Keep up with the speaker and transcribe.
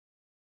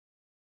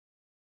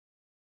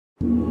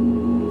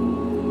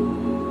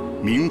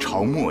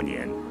朝末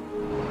年，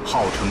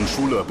号称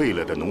舒勒贝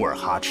勒的努尔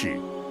哈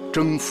赤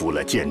征服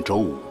了建州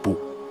五部，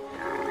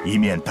一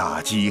面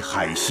打击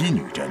海西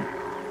女真，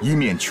一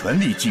面全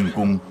力进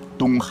攻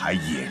东海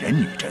野人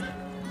女真。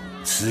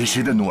此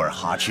时的努尔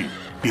哈赤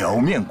表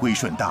面归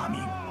顺大明，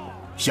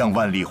向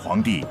万历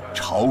皇帝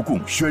朝贡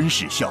宣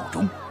誓效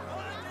忠，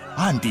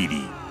暗地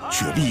里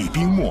却厉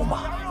兵秣马，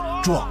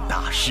壮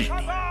大势力。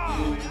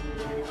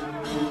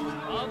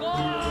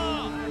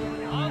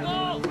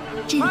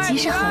这个集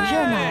市好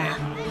热闹啊！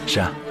是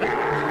啊。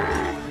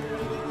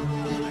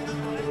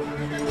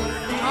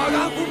查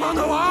干湖庞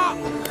特王，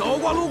走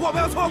过路过不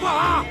要错过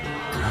啊！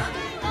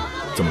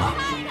怎么了？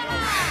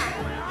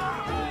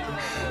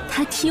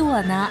他踢我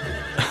呢。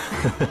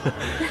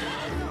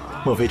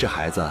莫非这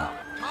孩子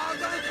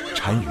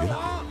单于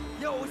了？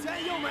又鲜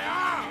又美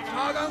啊！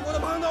查干湖的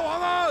庞特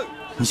王啊！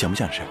你想不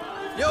想吃？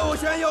又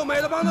鲜又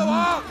美的庞特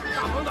王，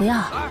不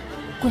要，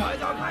贵。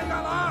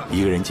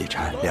一个人解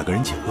馋，2个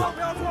人解饿，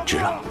值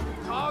了。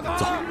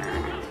走。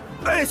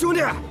哎，兄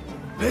弟，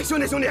哎，兄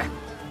弟，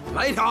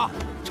来一条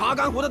查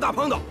干湖的大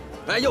庞头，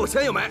哎，又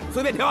鲜又美，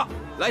随便挑，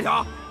来一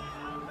条。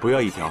不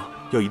要1条，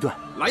要1段。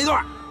来1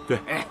段。对。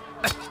哎，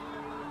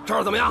这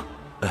儿怎么样？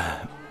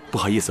不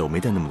好意思，我没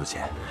带那么多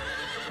钱，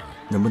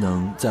能不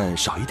能再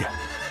少一点？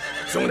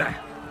兄弟，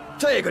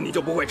这个你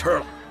就不会吃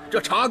了。这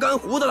查干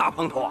湖的大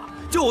庞头啊，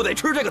就得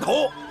吃这个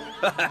头。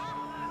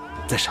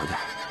再少点。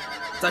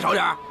再少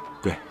点。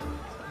对。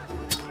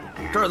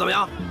这儿怎么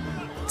样？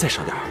再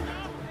少点。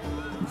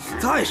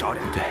再少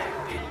点。对。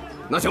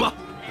那行吧，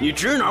你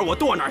指哪儿我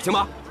剁哪儿，行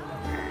吗？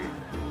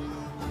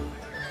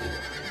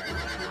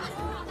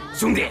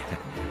兄弟，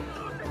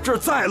这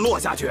再落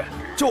下去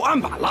就案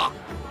板了。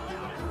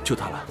就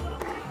他了。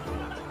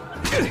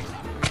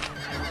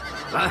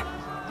来，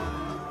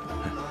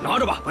拿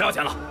着吧，不要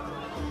钱了。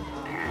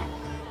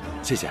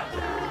谢谢。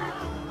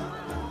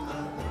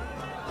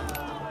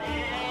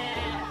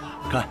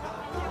看，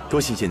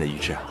多新鲜的鱼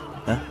翅啊！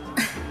嗯。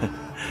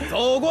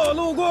走过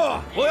路过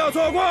不要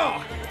错过。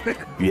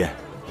于燕，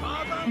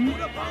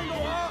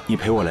你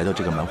陪我来到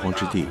这个蛮荒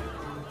之地，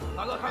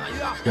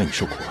让你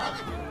受苦了。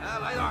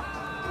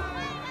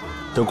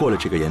等过了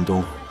这个严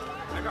冬，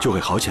就会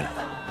好起来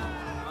的。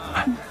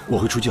哎，我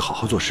会出去好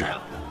好做事，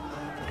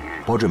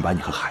保准把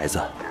你和孩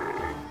子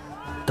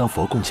当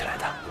佛供起来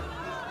的，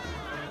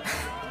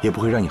也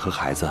不会让你和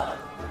孩子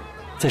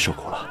再受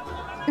苦了。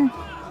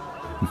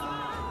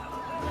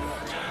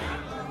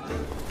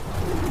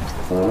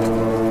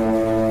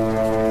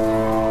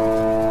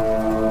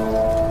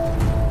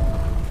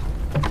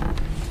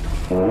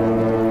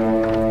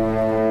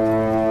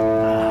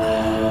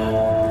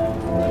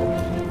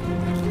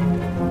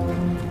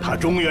他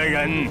中原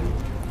人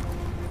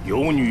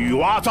有女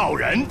娲造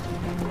人，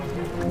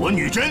我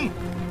女真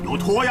有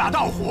脱亚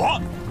盗火，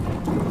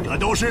这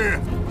都是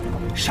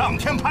上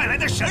天派来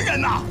的神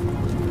人呐！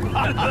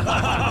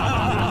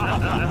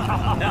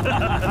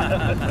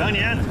当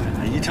年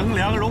已成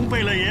梁荣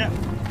贝勒爷，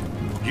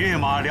跃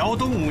马辽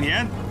东5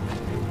年，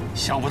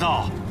想不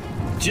到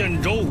建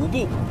州5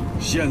部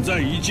现在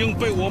已经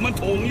被我们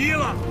统一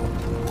了。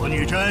我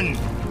女真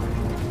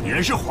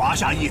也是华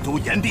夏一族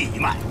炎帝一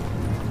脉，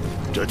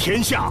这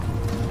天下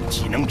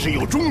岂能只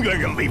有中原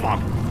人为王？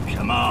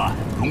什么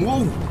容我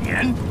5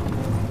年，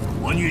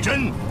我女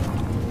真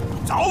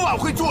早晚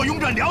会坐拥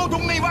着辽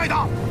东内外的。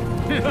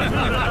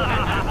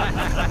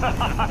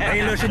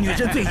贝勒是女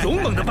真最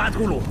勇猛的巴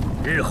图鲁，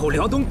日后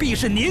辽东必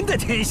是您的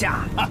天下。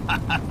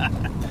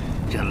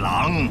这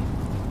狼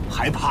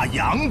还怕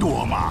羊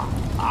多吗？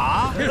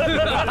啊！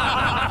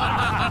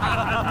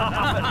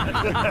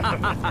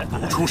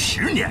不出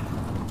10年，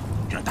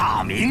这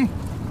大明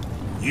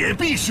也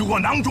必是我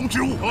囊中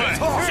之物。没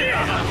错，是啊。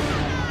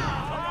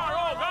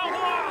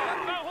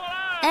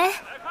哎，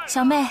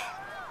小妹，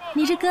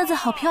你这鸽子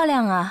好漂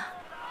亮啊！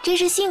这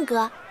是信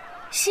鸽。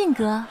信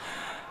鸽，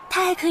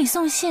它还可以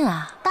送信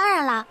啊？当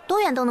然啦，多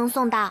远都能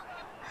送到。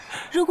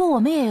如果我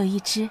们也有一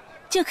只，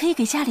就可以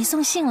给家里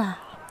送信了。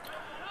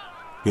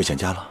又想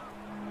家了？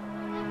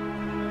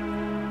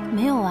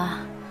没有啊，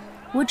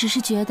我只是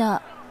觉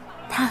得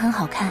它很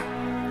好看。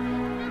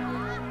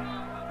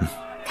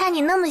看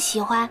你那么喜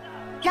欢，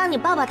让你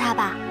抱抱它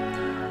吧。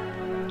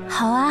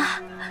好啊，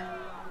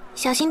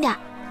小心点。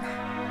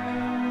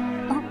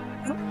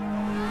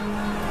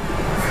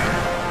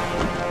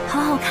好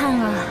好看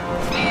啊！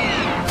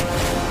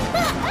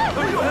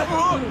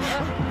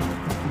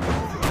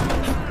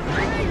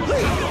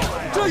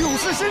这勇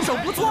士身手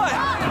不错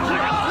呀！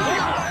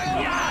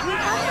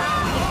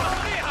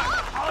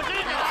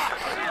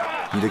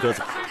你的鸽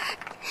子。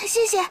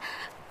谢谢。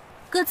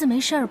鸽子没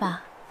事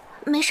吧？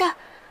没事。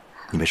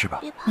你没事吧？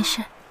没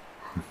事。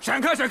闪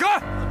开，闪开！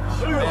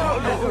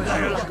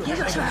别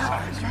惹事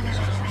了。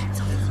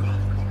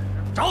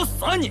找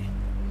死啊你！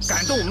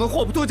敢动我们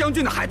霍普特将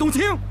军的海东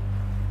青！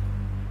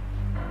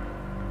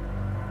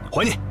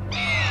还你！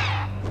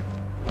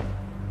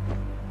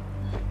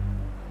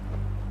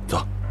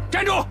走，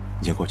站住！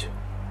你先过去。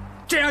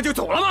这样就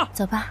走了吗？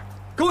走吧。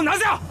给我拿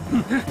下！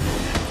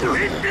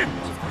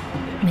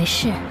没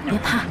事，别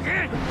怕。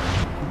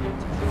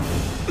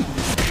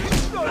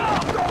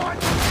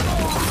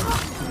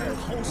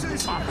好身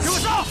手！给我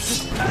上！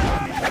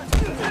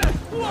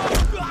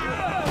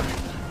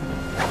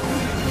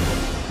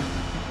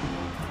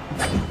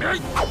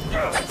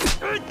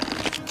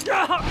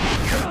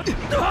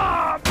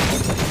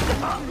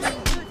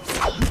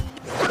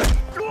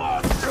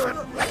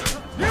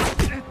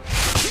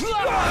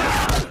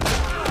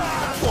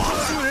哇，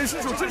这个人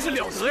身手真是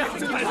了得呀！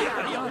太厉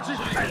害了呀！真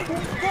是太厉害了！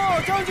过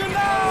将军到！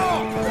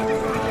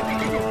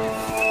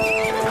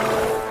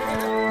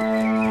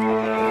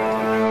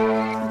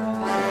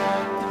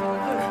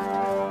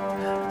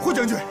霍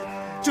将军，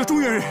这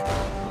中原人，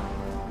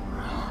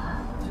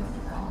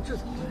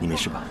你没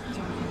事吧？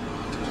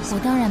我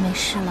当然没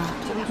事了，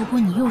不过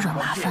你又惹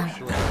麻烦了。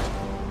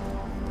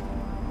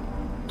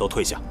都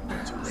退下！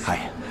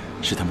哎，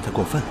是他们太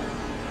过分了。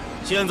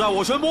现在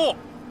我宣布，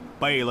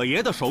贝勒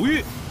爷的手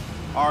谕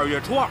，2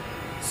月初2，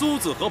苏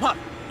子河畔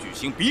举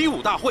行比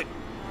武大会，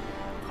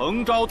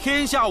诚招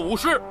天下武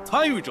士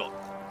参与者，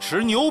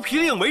持牛皮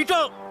令为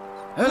证。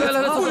来，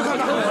过去看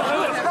看。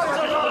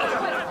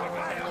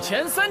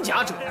前3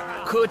甲者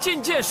可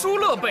进见疏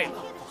勒贝勒，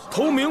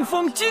头名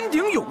封金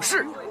鼎勇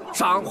士，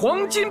赏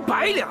黄金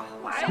100两，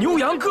牛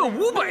羊各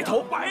500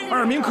头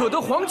；2名可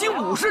得黄金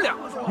50两，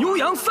牛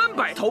羊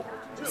300头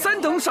；3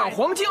等赏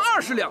黄金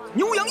20两，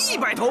牛羊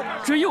100头。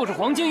这又是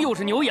黄金又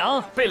是牛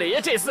羊，贝勒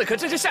爷这次可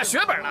真是下血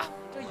本了。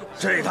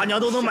这他娘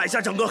都能买下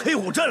整个黑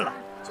虎镇了，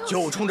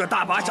就冲着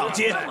大把赏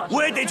金，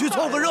我也得去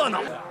凑个热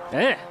闹。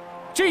哎，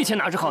这钱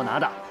哪是好拿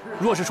的？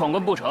若是闯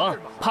关不成，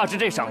怕是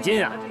这赏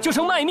金啊就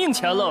成卖命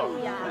钱喽。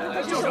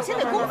首先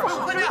得功夫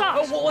好。我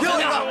参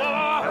加，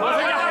我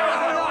参加。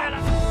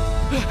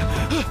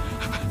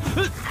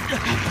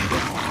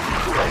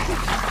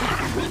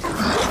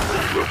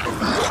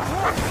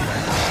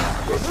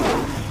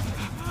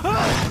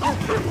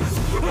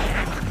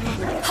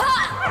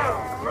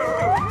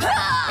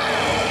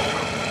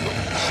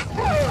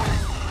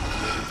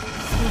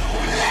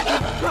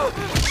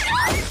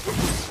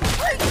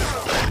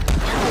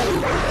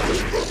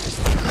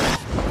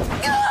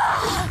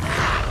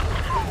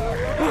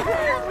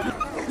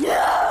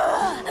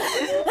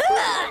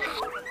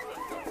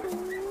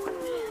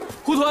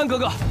胡图安哥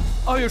哥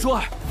，2月初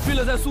2，贝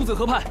勒在苏子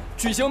河畔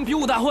举行比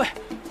武大会。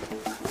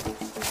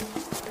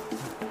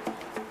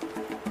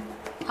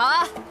好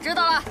啊，知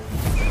道了。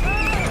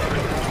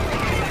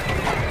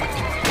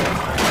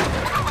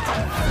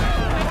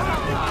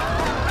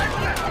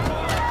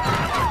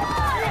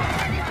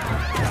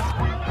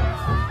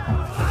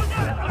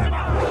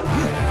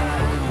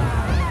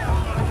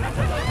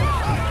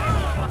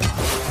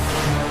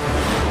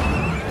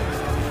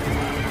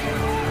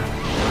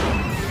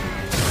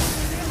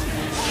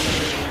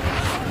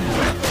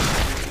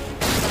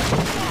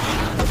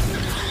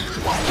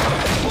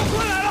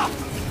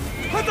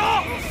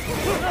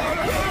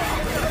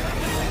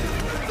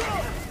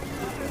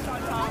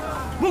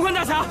孟宽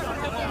大侠，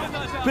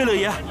贝勒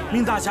爷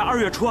命大侠2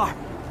月初2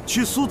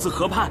去苏子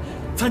河畔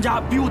参加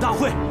比武大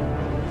会。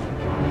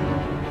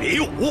比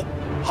武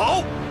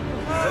好！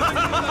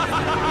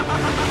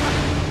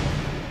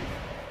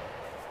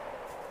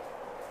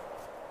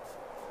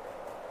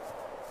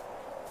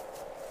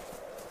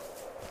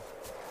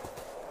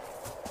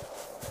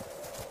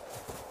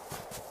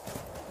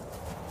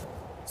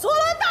索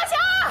伦大侠！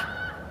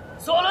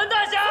索伦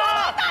大侠！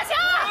大侠！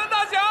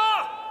大侠！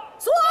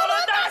索伦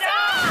大侠！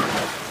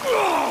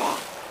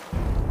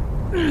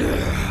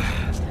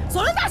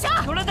索伦大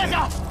侠！索伦大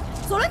侠！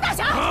索伦大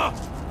侠！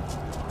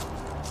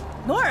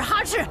努尔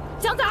哈赤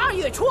将在2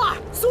月初2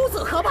苏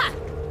子河畔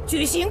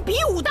举行比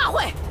武大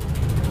会。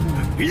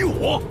比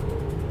武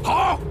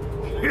好！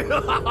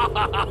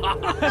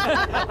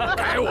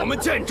该我们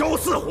建州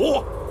四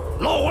虎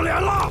露脸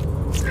了！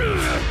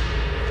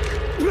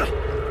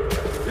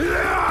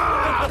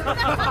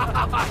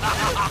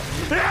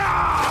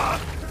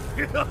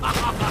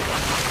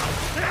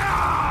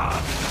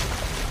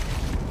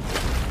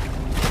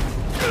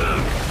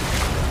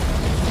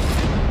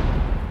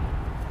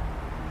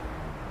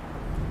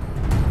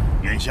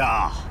眼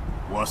下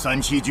我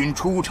37军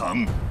出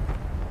城，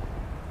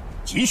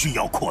急需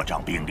要扩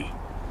张兵力。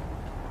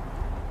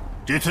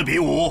这次比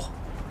武，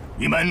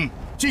你们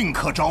尽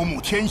可招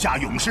募天下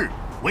勇士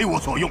为我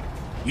所用，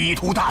以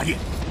图大业。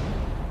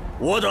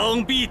我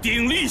等必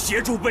鼎力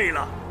协助贝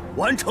勒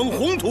完成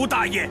宏图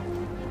大业。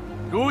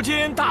如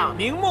今大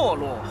明没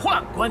落，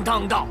宦官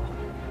当道，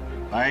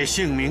百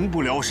姓民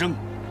不聊生，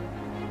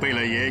贝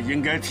勒爷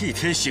应该替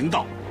天行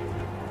道，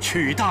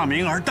取大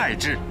明而代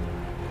之。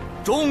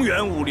中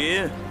原武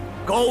林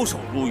高手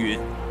如云，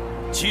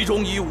其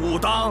中以武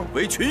当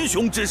为群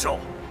雄之首，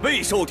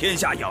备受天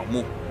下仰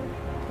慕。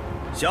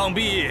想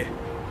必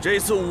这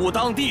次武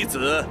当弟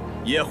子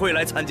也会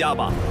来参加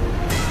吧？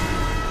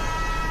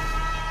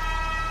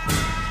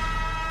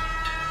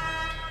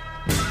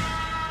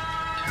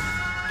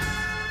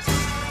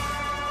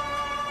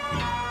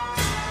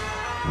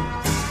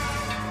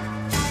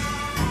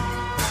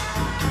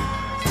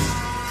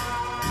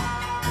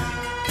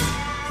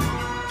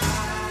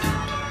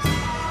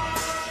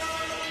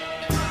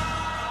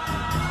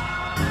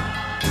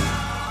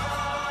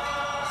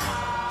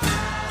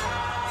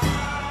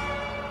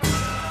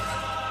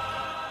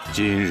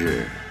今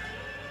日，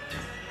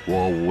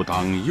我武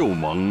当又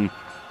蒙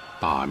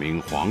大明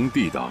皇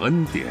帝的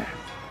恩典，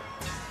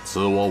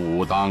赐我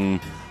武当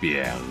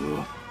匾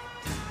额。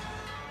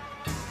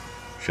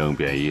升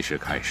匾仪式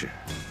开始。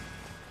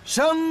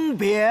升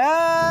匾，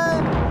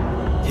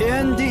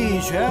天地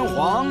玄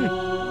黄，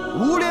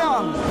无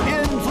量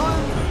天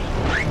尊。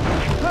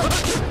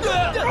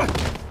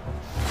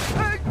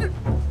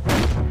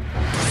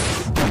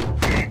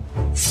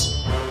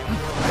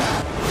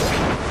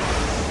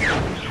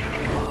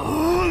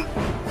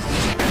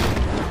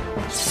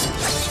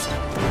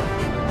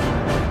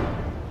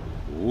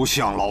吴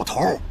相老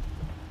头，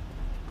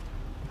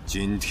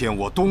今天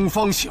我东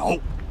方晓，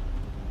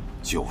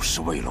就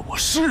是为了我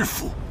师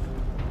父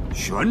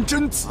玄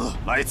真子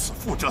来此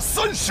赴这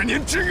30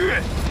年之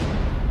约。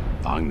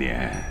当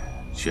年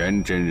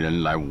玄真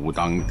人来武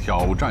当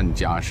挑战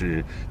家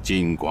师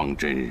金光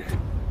真人，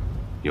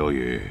由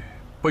于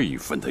辈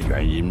分的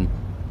原因，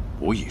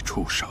不宜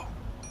出手，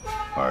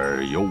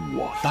而由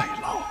我代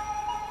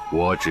劳。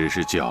我只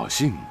是侥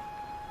幸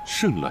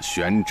胜了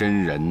玄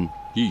真人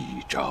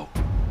一招。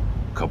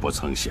可不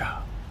曾想，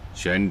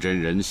玄真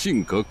人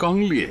性格刚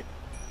烈，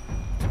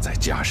在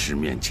家师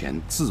面前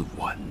自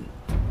刎。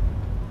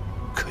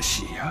可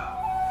惜呀，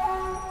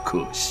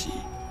可惜。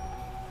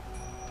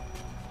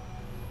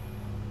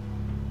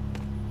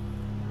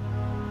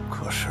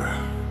可是，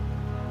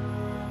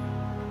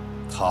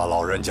他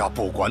老人家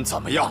不管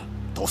怎么样，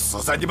都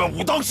死在你们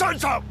武当山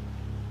上。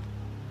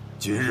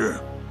今日，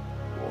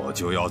我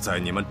就要在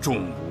你们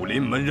众武林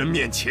门人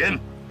面前，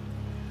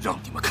让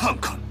你们看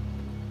看。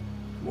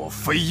我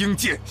飞鹰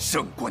剑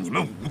胜过你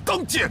们武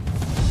当剑。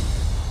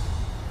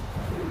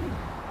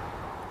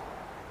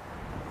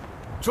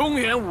中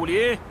原武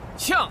林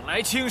向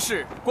来轻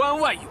视关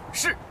外勇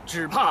士，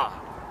只怕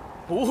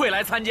不会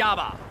来参加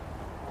吧？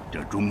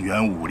这中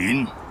原武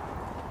林，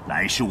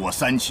乃是我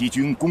3旗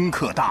军攻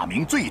克大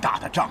明最大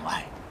的障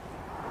碍。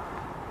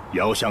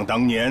遥想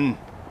当年，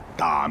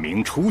大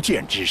明初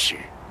建之时，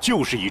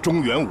就是以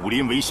中原武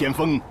林为先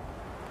锋，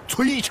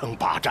摧城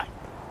拔寨，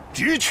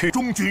直取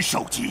中军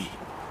首级。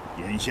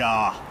眼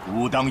下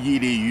武当屹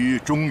立于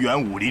中原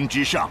武林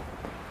之上，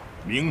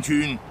明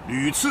军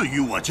屡次与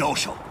我交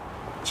手，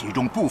其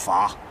中不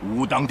乏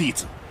武当弟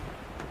子，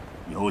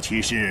尤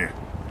其是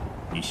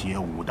一些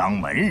武当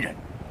门人，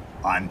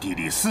暗地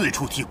里四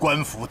处替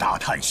官府打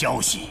探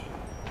消息。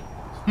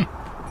哼，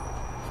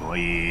所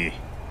以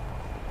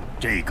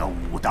这个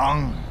武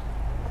当，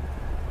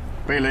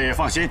贝勒爷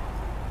放心，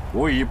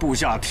我与部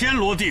下天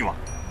罗地网，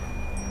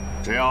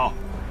只要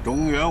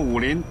中原武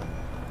林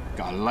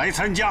敢来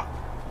参加，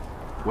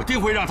我定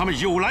会让他们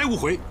有来无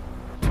回。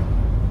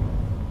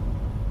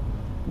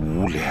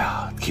无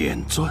量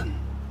天尊，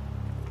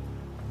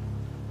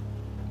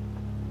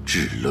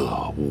至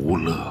乐无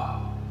乐，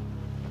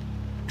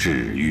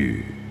至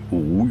欲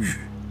无欲。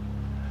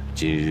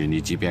今日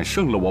你即便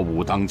胜了我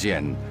武当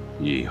剑，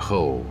以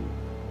后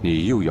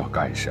你又要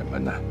干什么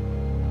呢？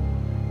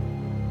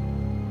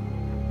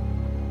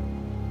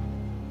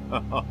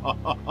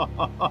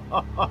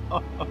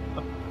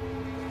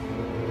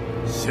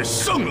先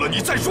胜了你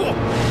再说。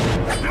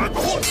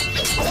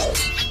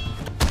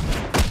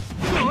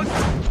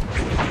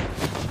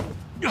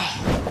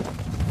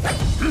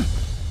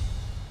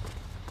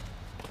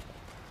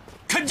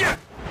看剑！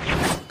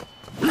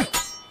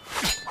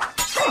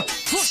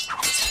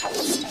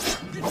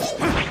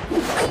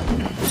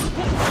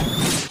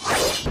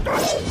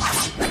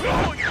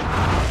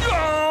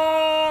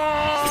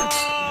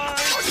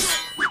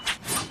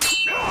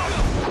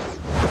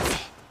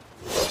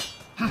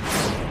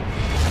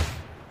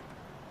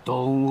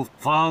东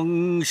方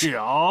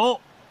晓，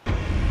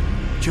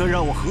就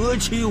让我何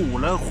其武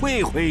来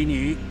会会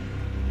你。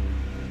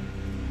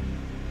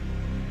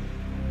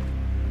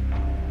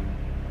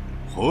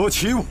何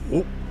其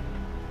武，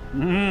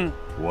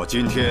我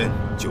今天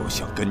就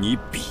想跟你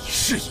比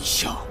试一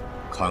下，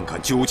看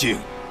看究竟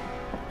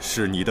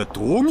是你的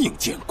夺命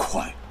剑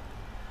快，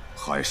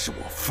还是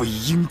我飞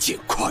鹰剑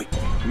快。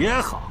也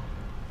好，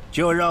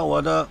就让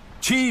我的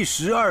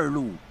72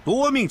路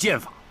夺命剑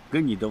法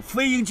跟你的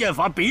飞鹰剑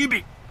法比一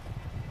比，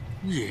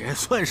也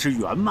算是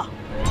圆嘛。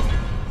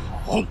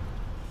好，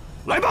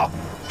来吧。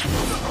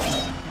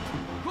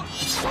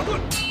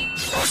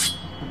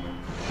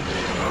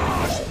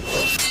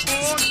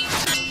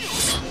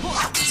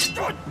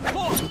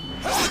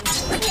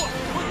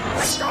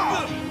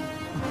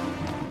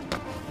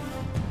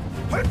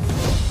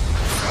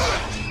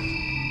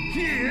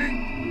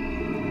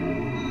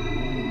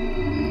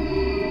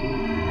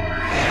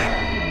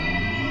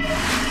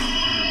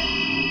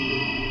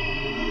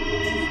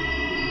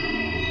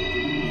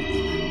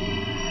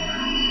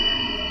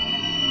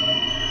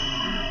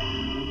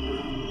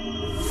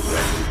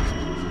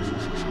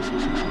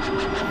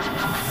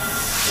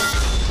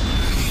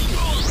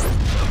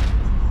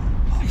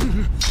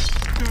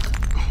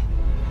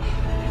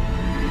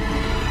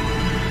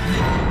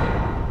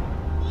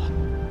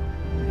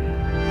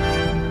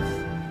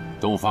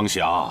东方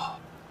晓，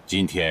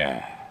今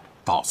天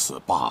到此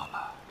罢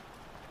了。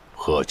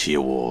何其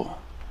武，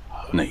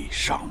内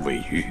伤未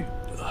愈。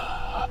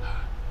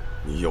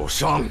你有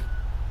伤，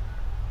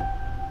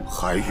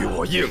还与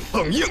我硬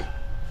碰硬？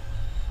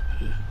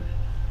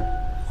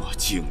我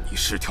敬你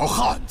是条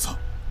汉子。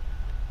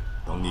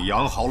等你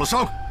养好了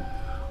伤，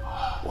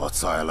我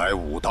再来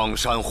武当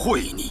山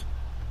会你。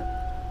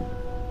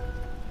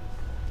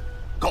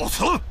告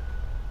辞。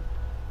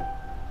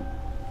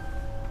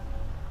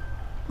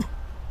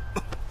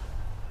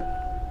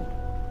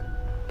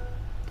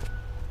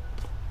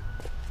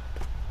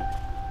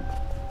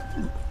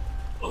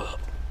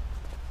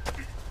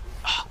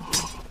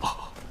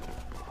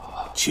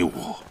齐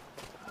武，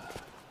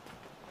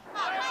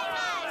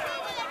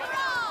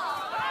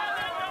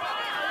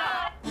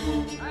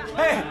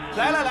哎，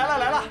来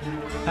了！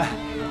哎，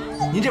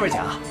您这边请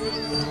啊。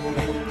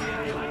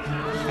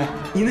哎，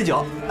您的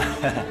酒。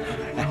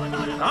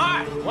哪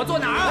儿？我坐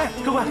哪儿？哎，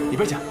客官里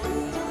边请。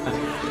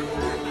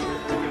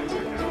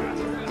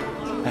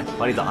哎，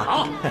往里走啊。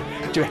好，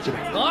这边。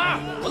等儿，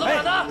我坐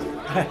哪呢？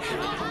哎，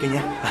给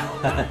您。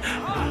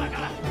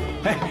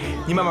哎，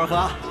您慢慢喝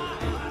啊，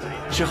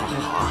吃好喝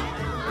好啊。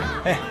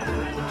哎。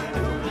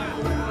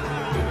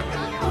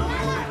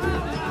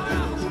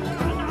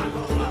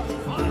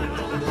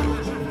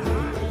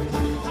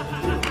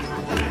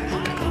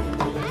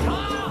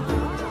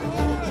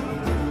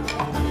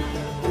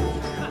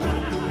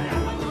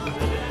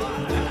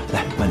来，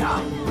慢点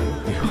啊。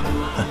哎呦，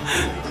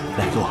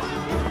来坐。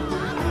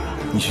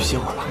你去歇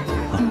会儿吧。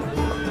啊。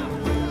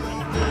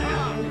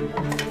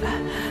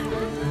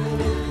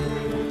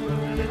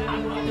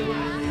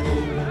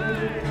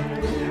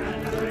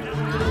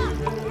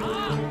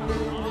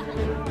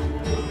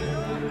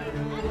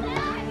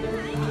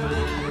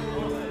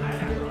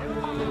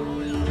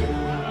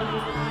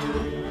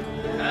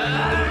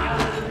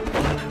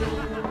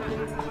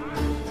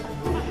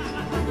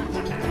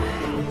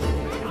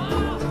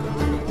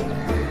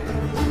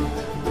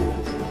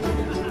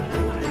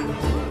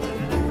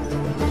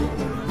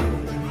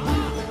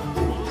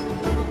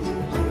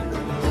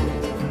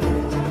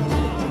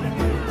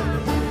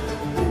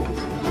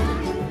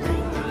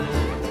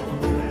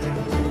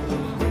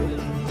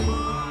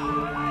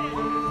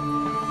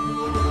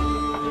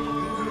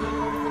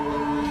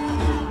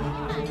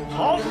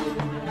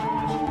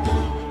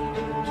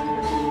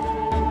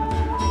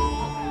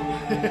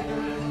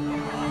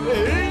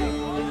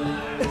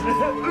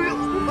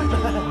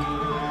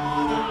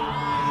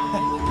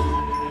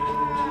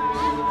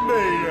美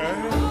人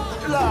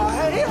来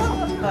呀！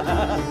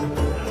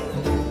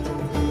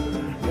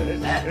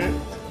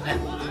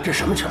这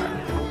什么曲儿？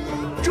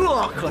这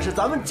可是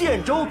咱们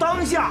建州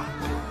当下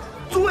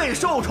最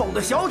受宠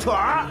的小曲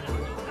儿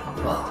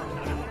啊，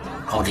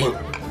好听。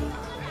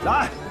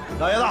来，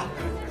老爷子，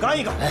干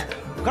一个！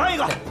干一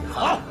个！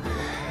好。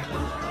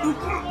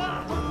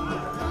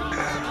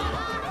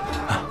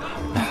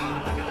来，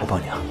我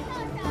帮你啊。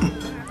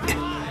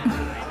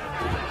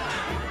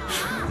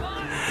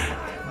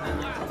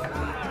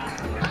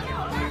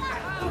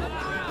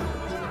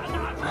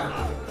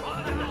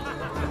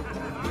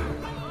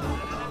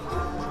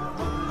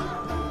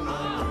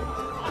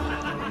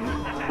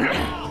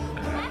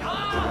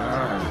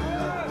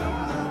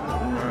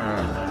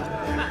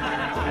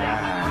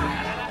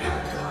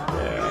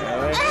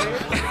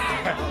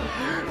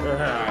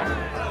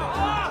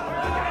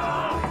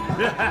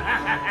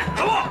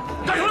老布，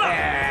干什么呢？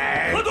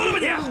喝多了吧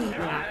你？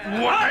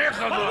我没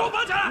喝多。把我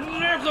绑起来！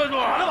没喝多。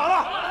完了！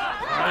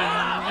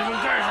你们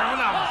干什么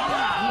呢？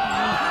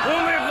我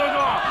没喝多。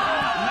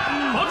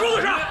往桌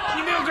子上！你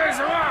们要干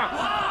什么？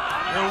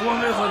我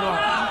没喝多。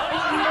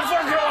你们放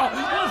开我！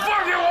放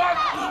开我！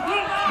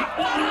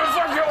你们放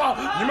开我！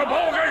你们绑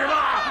我干什么？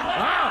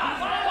啊！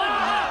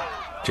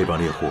这帮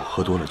猎户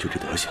喝多了就这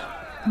德行。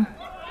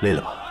累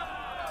了吧？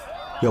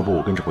要不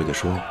我跟掌柜的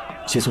说，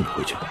先送你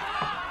回去。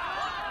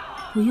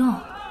不用，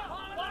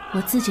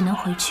我自己能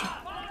回去。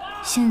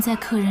现在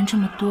客人这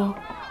么多，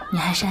你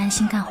还是安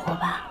心干活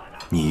吧。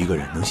你一个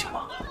人能行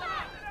吗？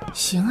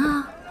行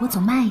啊，我走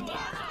慢一点。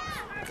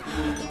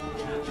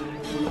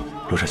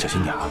路上小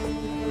心点啊！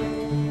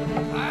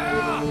来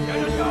呀，接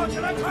着跳起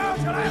来，跳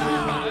起来了！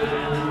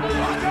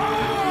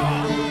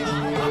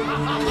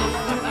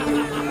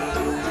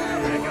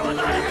给我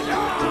大一个跳！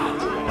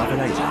麻烦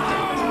他一下。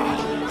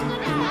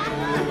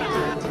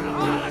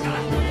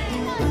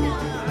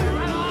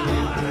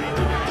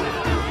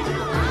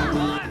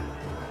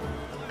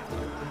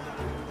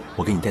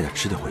我给你带点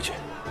吃的回去。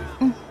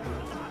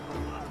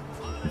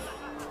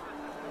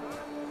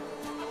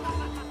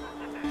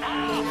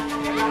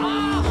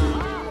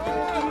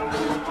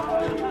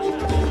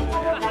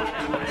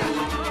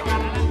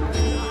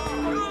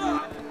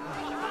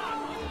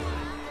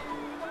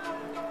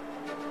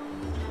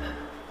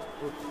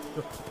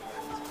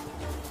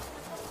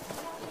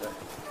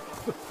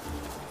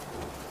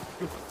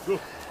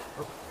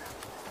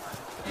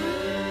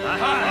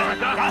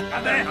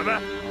干杯！干杯！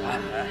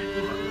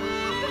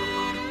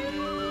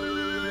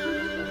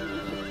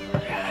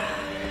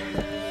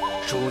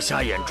属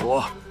下眼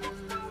拙，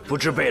不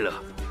知贝勒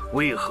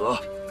为何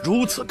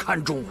如此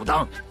看重武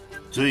当？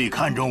最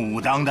看重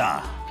武当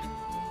的，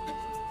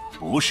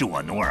不是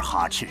我努尔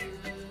哈赤，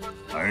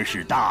而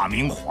是大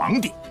明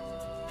皇帝。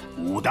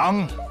武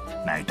当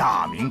乃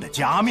大明的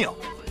家庙，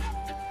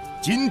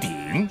金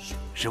鼎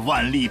是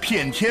万历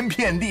骗天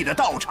骗地的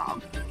道场。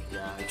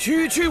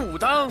区区武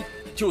当，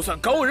就算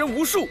高人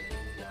无数，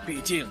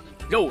毕竟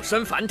肉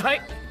身凡胎，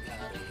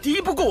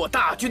敌不过我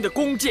大军的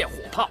弓箭火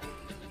炮。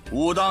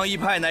武当一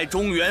派乃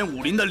中原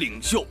武林的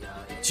领袖，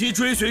其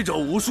追随者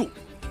无数，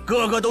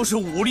个个都是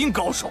武林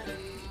高手，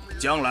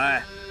将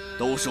来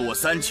都是我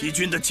三旗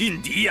军的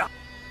劲敌呀。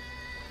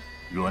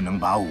若能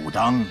把武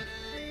当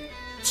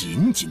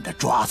紧紧地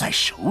抓在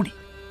手里，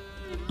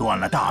断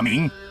了大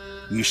明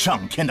与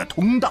上天的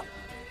通道，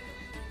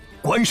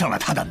关上了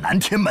他的南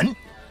天门，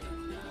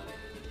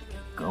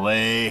各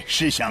位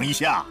试想一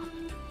下，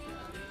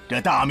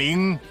这大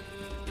明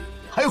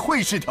还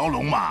会是条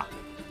龙吗？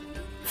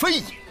非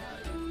也。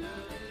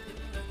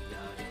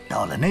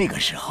到了那个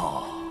时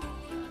候，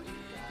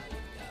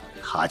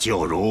他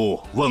就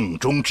如瓮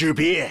中之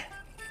鳖，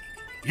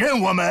任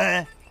我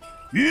们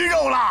鱼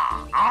肉啦！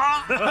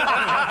啊！对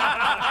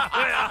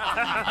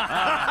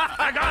呀，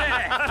干杯！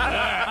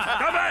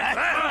干杯！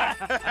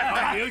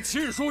大明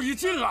气数已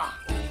尽了。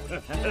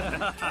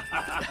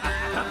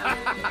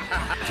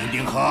金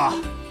鼎和，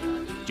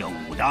这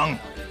武当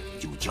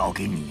就交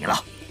给你了。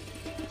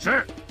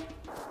是。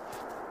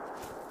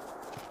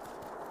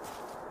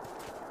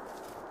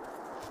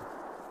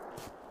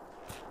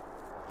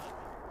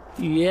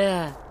雨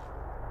爷，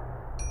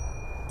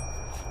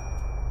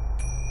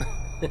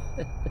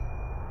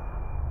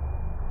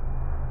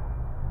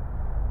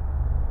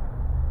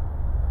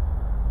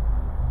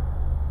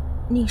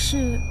你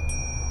是？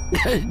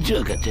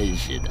这可真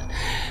是的，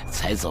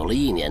才走了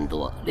1年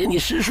多，连你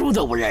师叔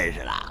都不认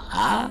识了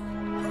啊！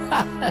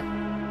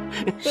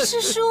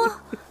师叔，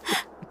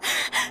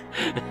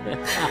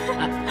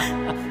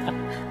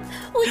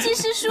无忌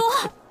师叔，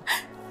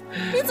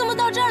你怎么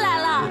到这儿来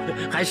了？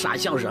还傻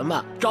笑什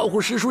么？招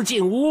呼师叔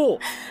进屋。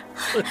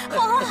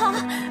好，好，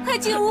好，快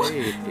进屋。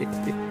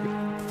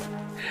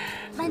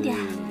慢点。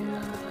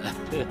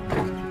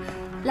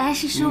来，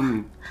师叔，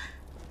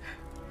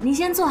您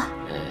先坐。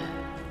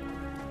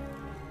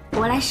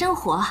我来生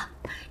火，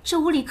这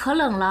屋里可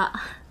冷了。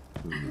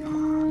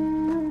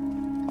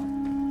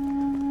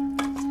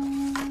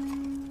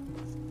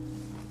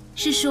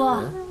师叔，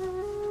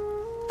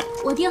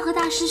我爹和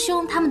大师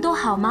兄他们都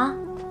好吗？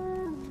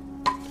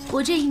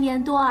我这1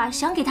年多啊，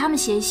想给他们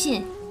写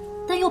信，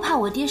但又怕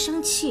我爹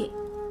生气。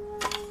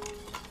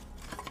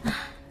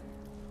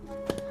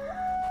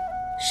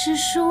师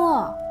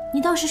叔，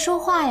你倒是说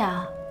话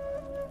呀！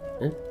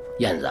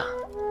燕子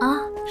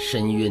啊，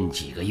身孕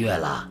几个月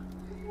了？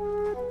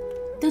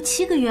都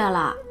7个月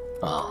了。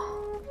哦，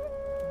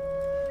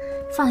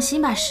放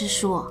心吧，师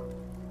叔，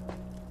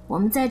我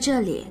们在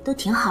这里都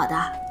挺好的。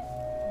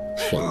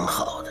挺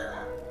好的，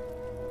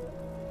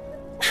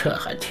这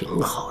还挺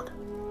好的。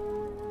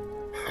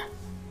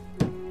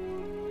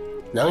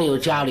能有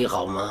家里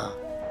好吗？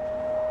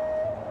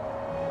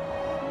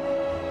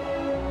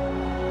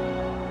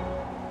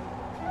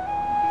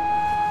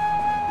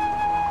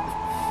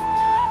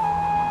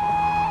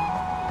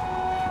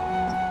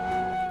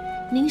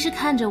您是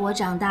看着我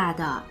长大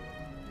的，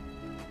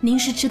您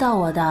是知道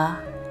我的，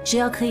只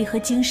要可以和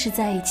京师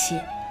在一起，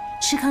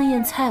吃糠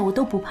咽菜我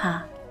都不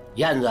怕。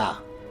燕子，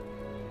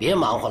别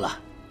忙活了，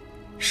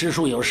师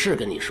叔有事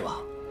跟你说。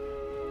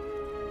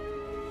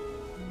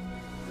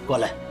过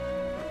来。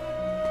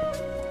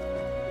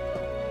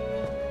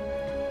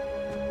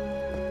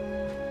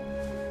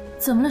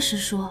怎么了，师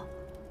叔？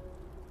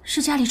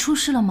是家里出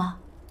事了吗？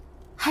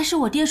还是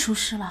我爹出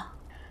事了？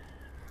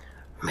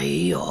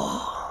没有，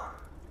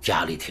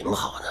家里挺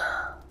好的，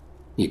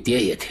你爹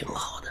也挺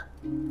好的。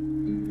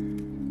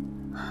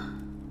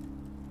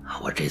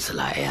我这次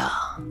来呀，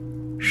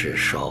是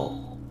受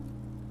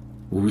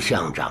吴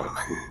相掌门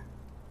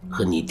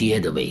和你爹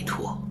的委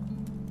托，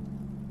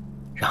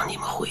让你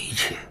们回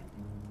去。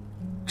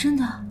真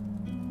的？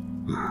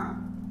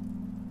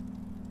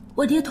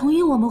我爹同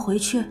意我们回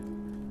去。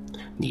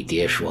你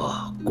爹说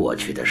过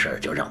去的事儿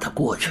就让他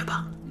过去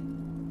吧，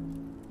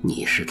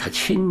你是他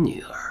亲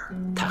女儿，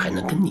他还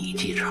能跟你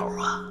记仇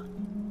啊？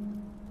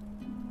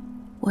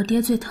我爹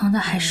最疼的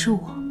还是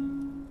我，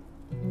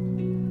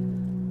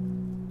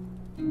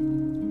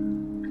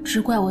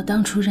只怪我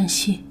当初任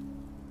性，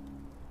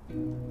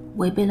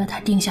违背了他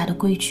定下的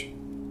规矩，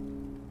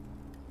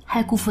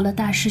还辜负了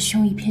大师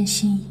兄一片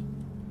心意，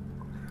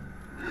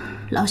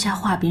落下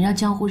画饼让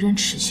江湖人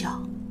耻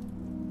笑。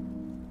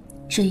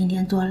这1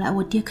年多来，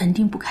我爹肯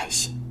定不开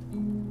心。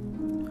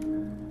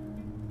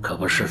可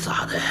不是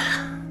咋的？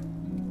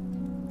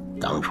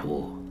当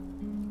初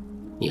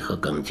你和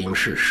耿京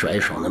氏甩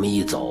手那么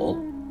一走，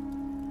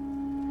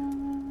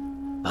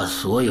把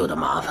所有的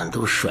麻烦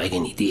都甩给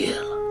你爹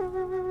了，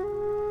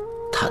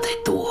他得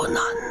多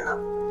难呢！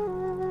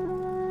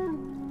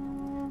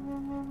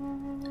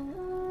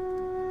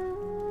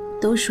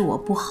都是我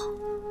不好，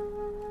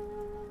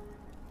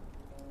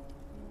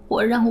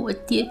我让我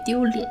爹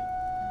丢脸。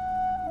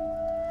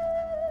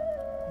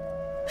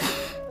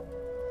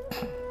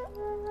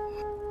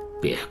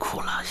别哭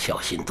了，小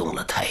心动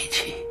了胎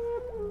气。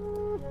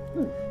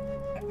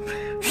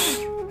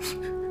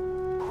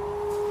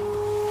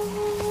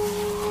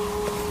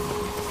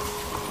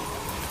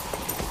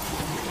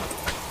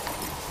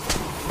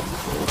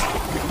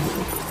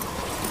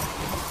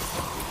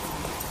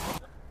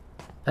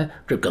哎，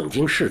这耿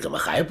京市怎么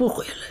还不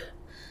回来？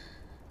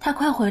他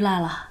快回来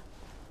了。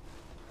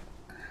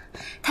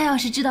他要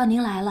是知道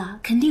您来了，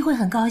肯定会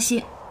很高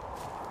兴。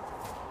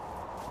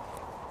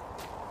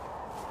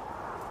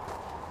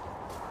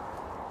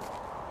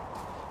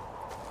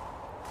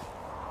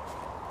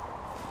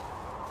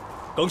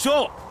耿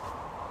兄，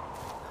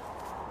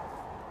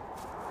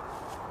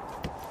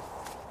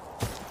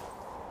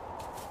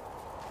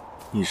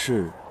你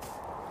是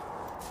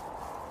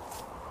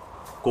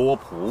郭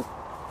璞。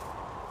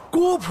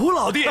郭璞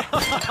老弟，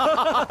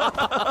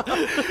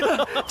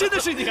真的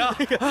是你啊！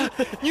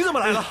你怎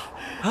么来了？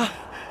啊？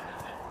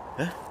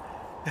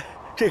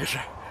这个是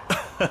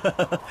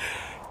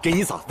给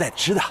你嫂子带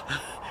吃的，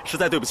实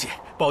在对不起，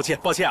抱歉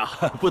啊！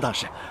不当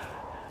是。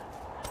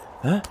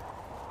嗯，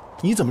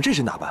你怎么这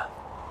身打扮？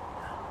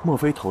莫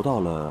非投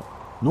到了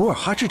努尔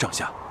哈赤帐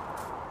下？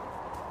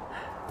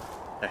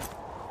哎，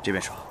这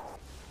边说。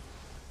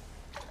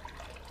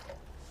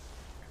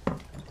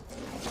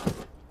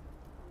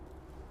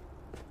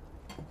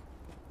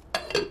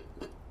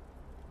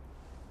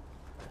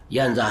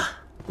燕子，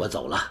我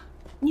走了。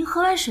您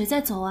喝完水再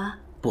走啊？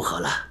不喝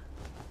了。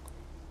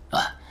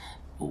啊，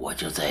我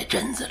就在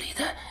镇子里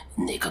的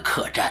那个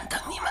客栈等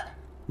你们，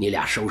你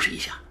俩收拾一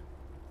下，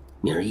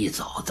明儿一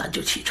早咱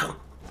就启程。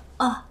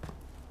哦，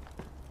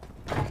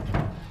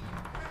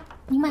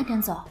您慢点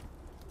走。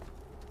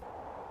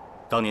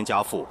当年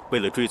家父为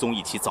了追踪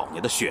一起早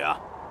年的血案，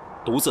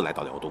独自来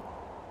到辽东，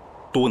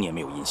多年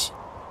没有音信。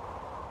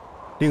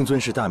令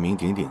尊是大名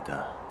鼎鼎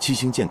的七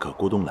星剑客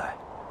郭东来，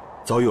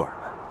早有耳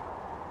闻。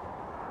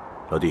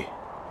老弟，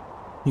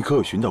你可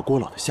有寻到郭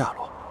老的下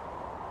落？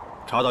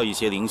查到一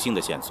些零星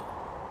的线索，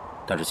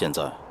但是现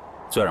在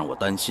最让我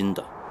担心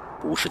的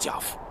不是家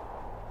父，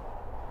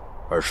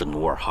而是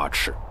努尔哈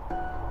赤。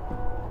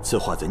此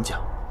话怎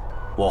讲？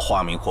我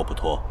化名霍普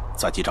托，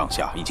在其帐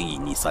下已经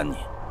隐匿3年。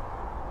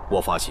我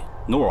发现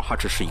努尔哈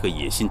赤是一个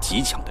野心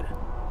极强的人，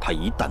他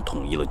一旦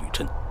统一了女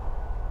真，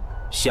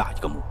下一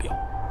个目标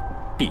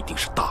必定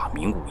是大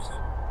明无疑。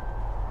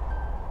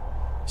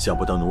想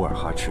不到努尔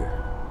哈赤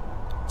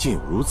竟有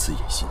如此野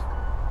心。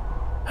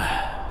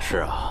哎，是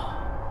啊。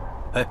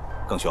哎，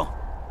耿兄，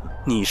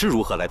你是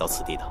如何来到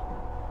此地的？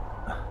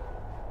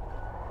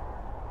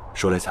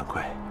说来惭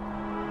愧，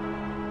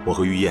我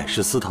和玉燕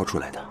是私逃出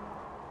来的。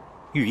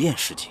玉燕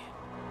师姐，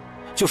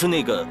就是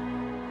那个，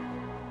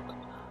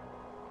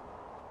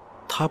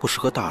她不是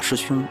和大师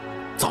兄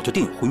早就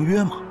订有婚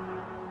约吗？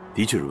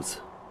的确如此。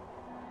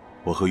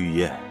我和玉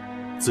燕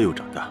自幼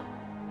长大，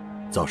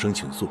早生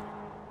情愫，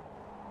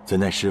怎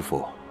奈师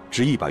父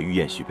执意把玉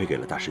燕许配给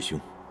了大师兄，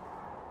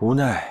无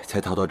奈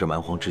才逃到这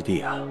蛮荒之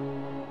地啊。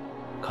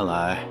看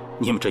来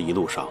你们这一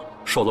路上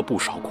受了不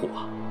少苦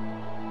啊。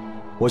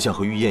我想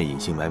和玉燕隐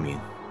姓埋名，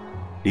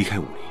离开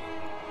武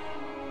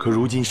林，可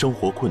如今生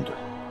活困顿，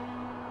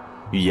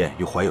玉燕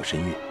又怀有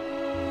身孕。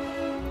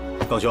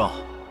耿兄，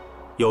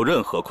有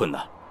任何困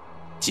难，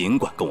尽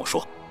管跟我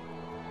说。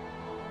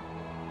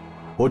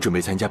我准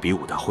备参加比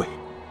武大会，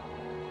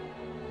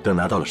等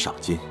拿到了赏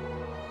金，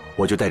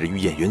我就带着玉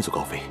燕远走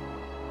高飞。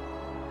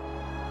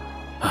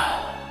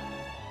唉，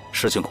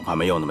事情恐怕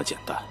没有那么简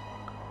单。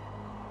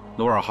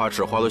努尔哈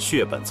赤花了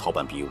血本操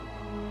办比武，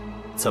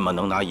怎么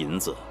能拿银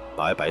子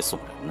白白送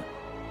人呢？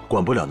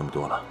管不了那么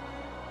多了，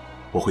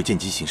我会见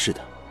机行事的。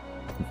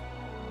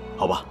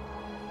好吧。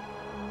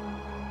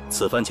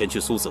此番前去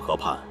苏子河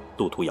畔，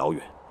路途遥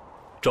远，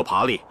这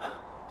爬犁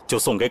就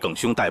送给耿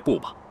兄代步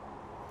吧。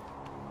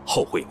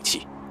后会有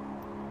期。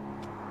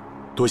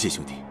多谢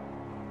兄弟。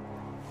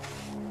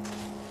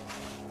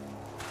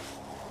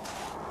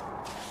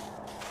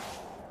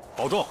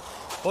保重，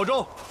保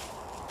重。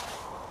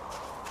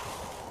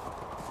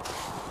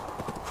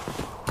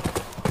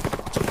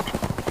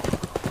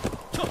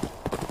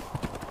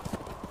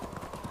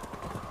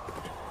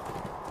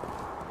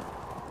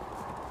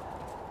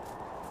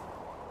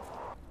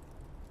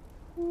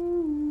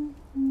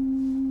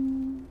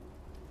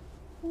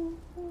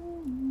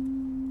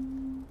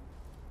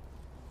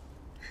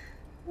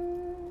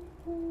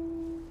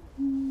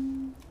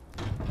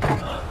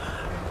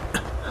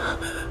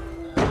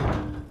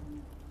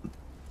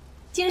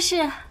京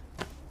师，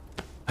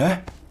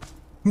哎，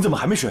你怎么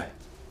还没睡？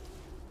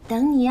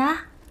等你啊。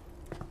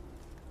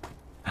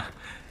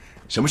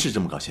什么事这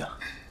么高兴？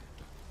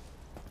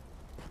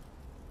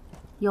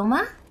有吗？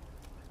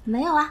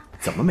没有啊。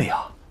怎么没有？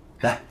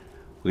来，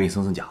我给你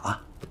松松脚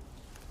啊。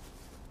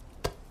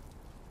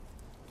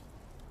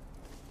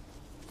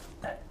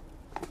来，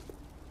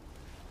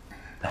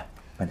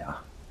慢点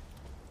啊。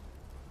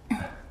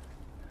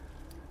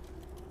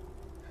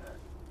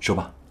说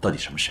吧，到底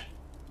什么事？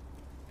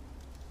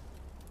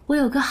我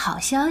有个好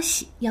消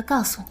息要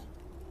告诉你。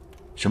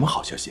什么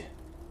好消息？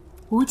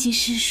无极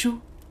师叔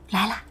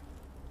来了。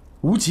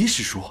无极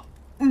师叔？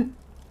嗯。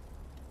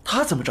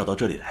他怎么找到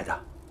这里来的？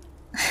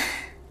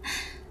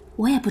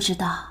我也不知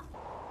道。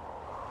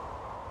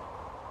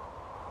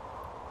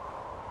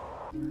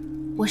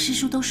我师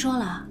叔都说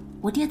了，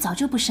我爹早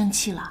就不生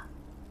气了。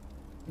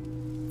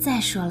再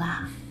说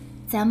了，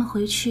咱们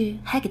回去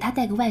还给他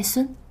带个外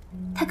孙，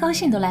他高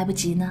兴都来不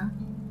及呢。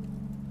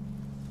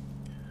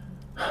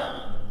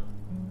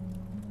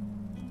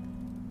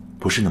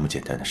不是那么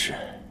简单的事。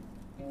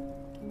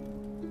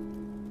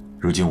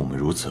如今我们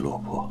如此落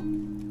魄，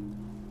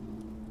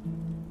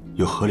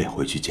又何脸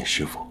回去见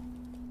师父？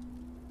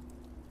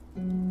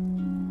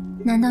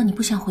难道你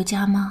不想回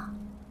家吗？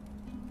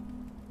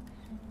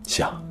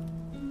想。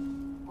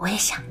我也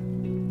想。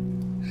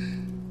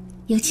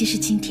尤其是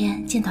今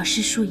天见到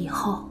师叔以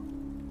后，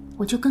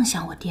我就更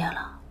想我爹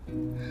了，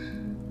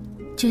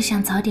就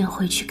想早点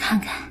回去看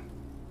看。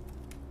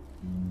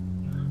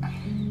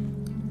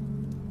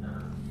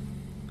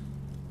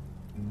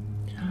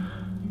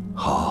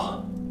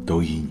好，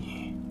都依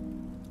你。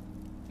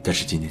但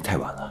是今天太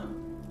晚了，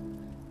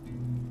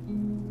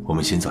我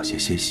们先早些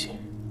歇息，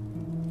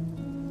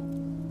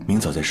明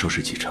早再收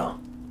拾启程，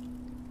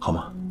好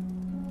吗？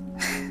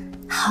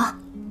好。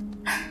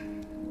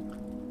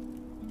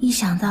一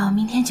想到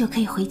明天就可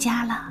以回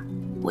家了，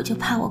我就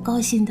怕我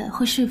高兴的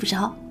会睡不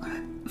着。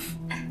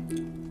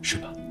是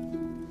吧？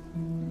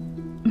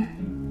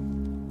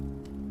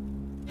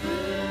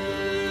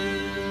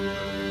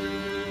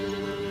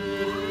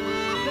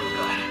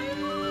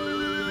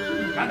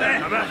干杯！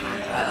干杯！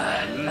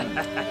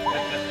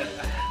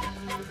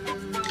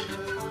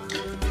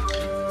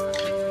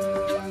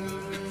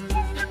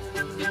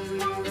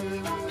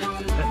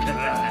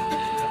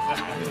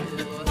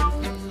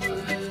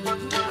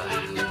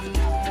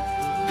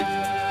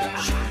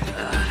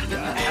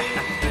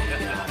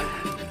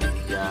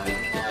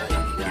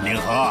林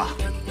和，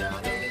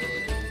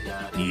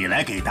你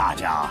来给大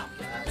家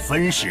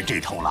分食这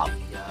头狼。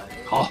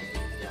好。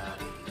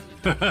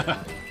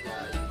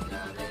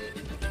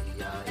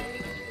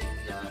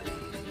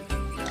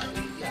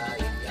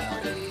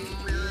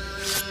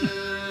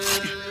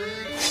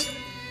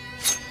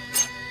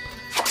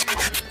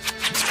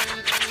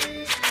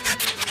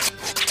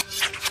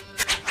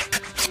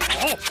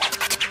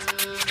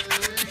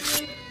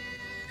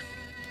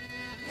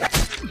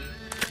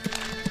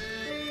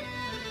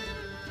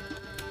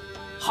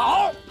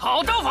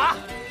好刀法，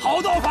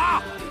好刀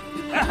法！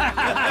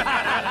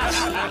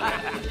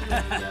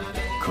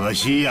可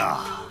惜呀，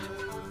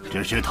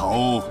这是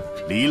头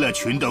离了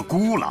群的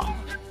孤狼，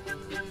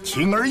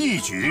轻而易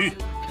举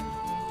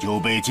就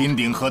被金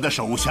鼎河的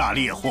手下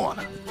猎获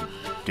了。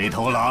这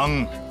头狼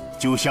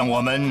就像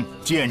我们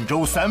建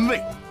州三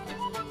位，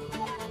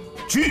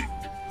聚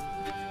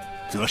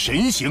则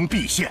神形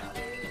毕现，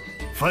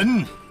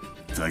分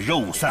则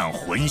肉散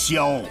魂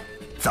消，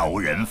遭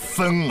人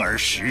分而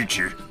食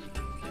之。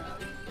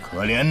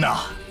可怜呐！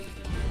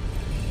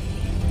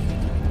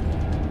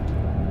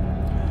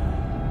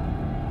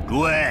诸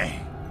位，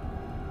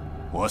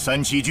我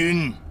三七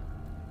军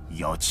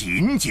要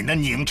紧紧地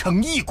拧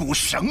成一股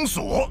绳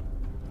索，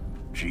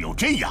只有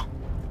这样，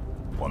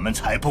我们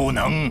才不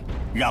能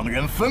让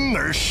人分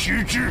而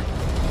食之。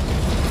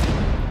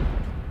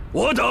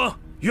我等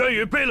愿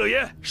与贝勒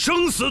爷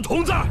生死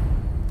同在，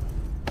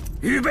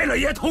与贝勒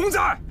爷同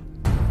在。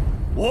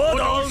我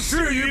等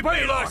誓与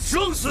贝勒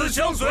生死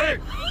相随。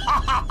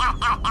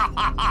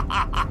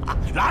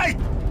来，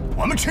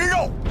我们吃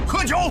肉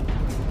喝酒。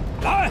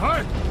来，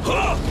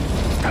喝！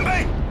干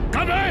杯！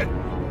干杯！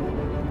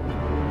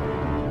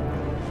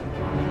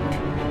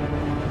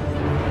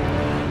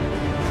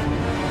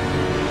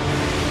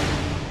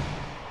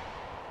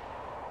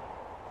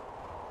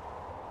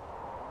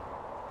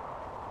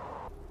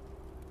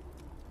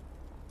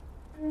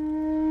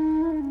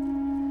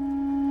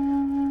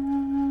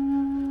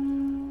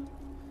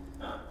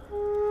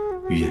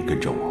于燕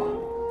跟着我，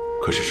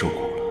可是受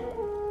苦了。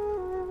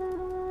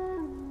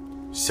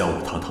想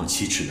我堂堂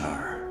7尺男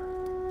儿，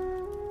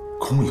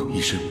空有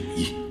一身武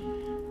艺，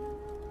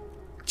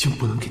竟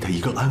不能给他一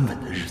个安稳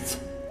的日子。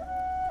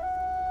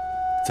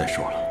再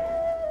说了，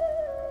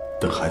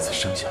等孩子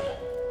生下来，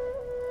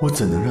我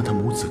怎能让他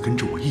母子跟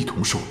着我一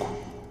同受苦？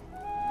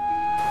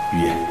于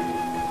燕，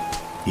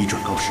你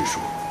转告师叔，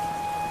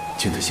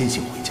请他先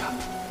行回家，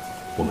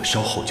我们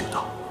稍后就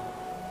到。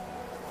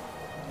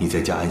你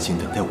在家安心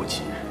等待我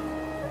几日。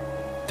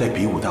待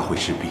比武大会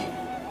事毕，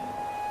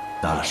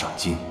拿了赏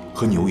金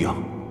和牛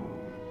羊，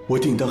我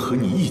定当和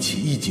你一起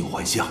衣锦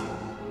还乡，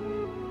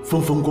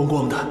风风光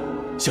光的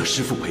向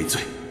师父赔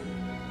罪。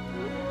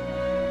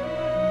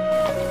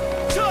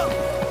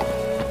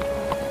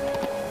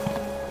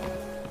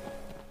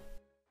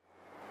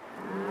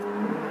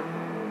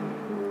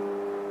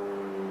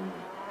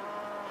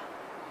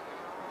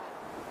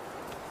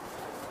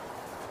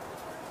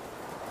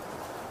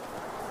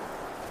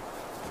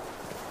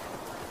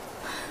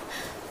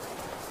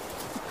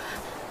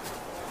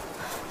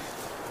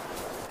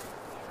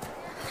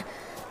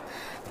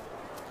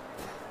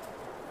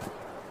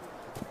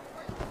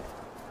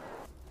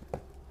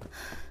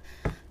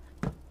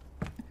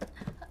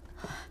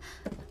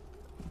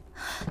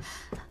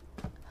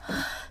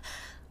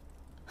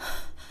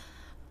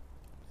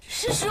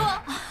叔，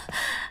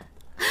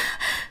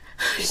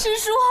师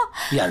叔，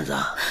燕子，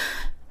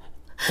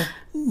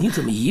你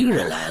怎么一个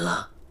人来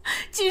了？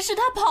其实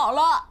他跑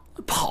了。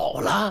跑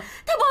了？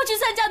他跑去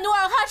参加努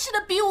尔哈赤的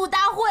比武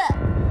大会。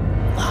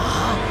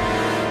啊！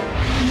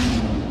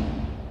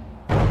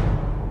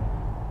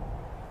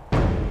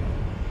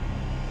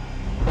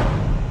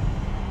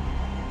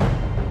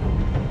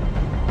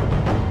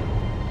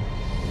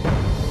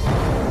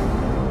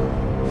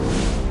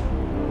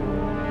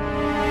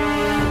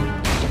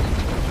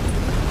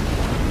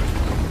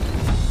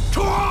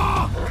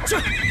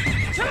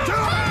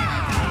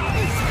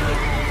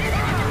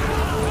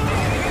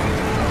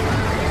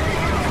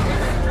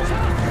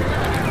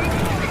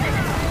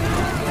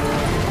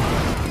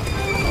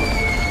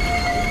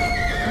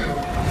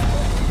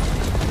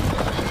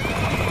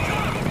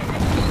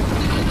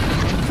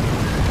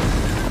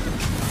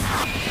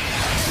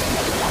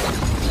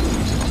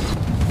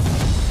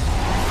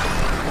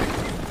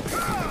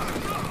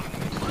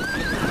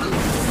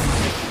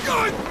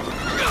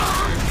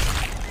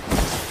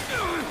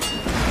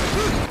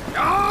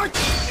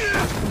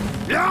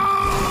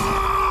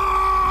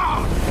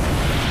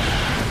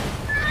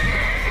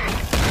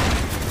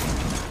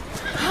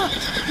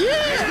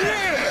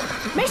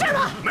没事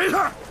吧？没事，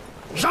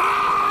杀！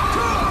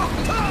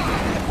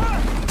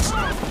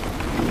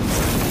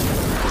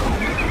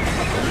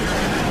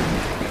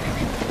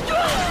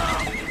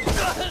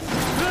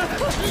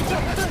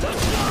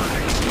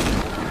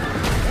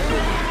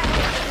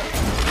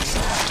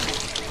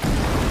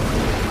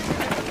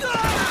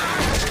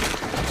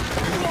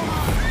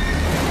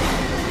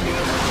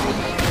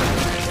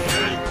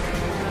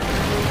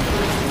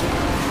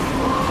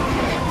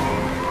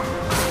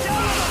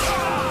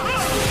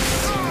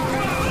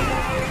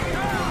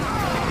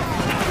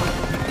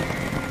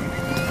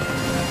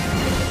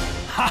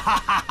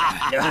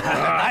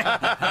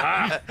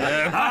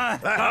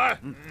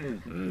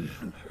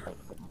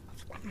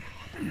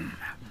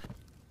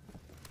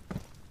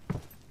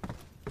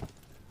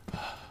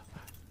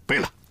对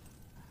了，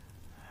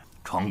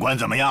闯关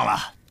怎么样了？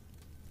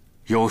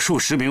有数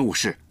10名武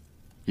士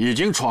已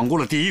经闯过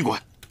了第1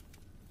关。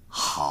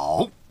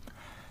好，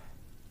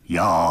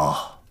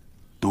要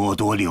多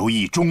多留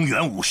意中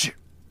原武士。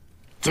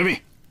遵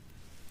命。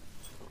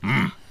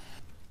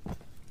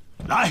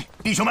来，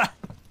弟兄们，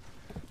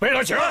备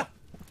了，请！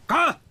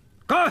干！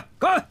干！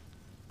干！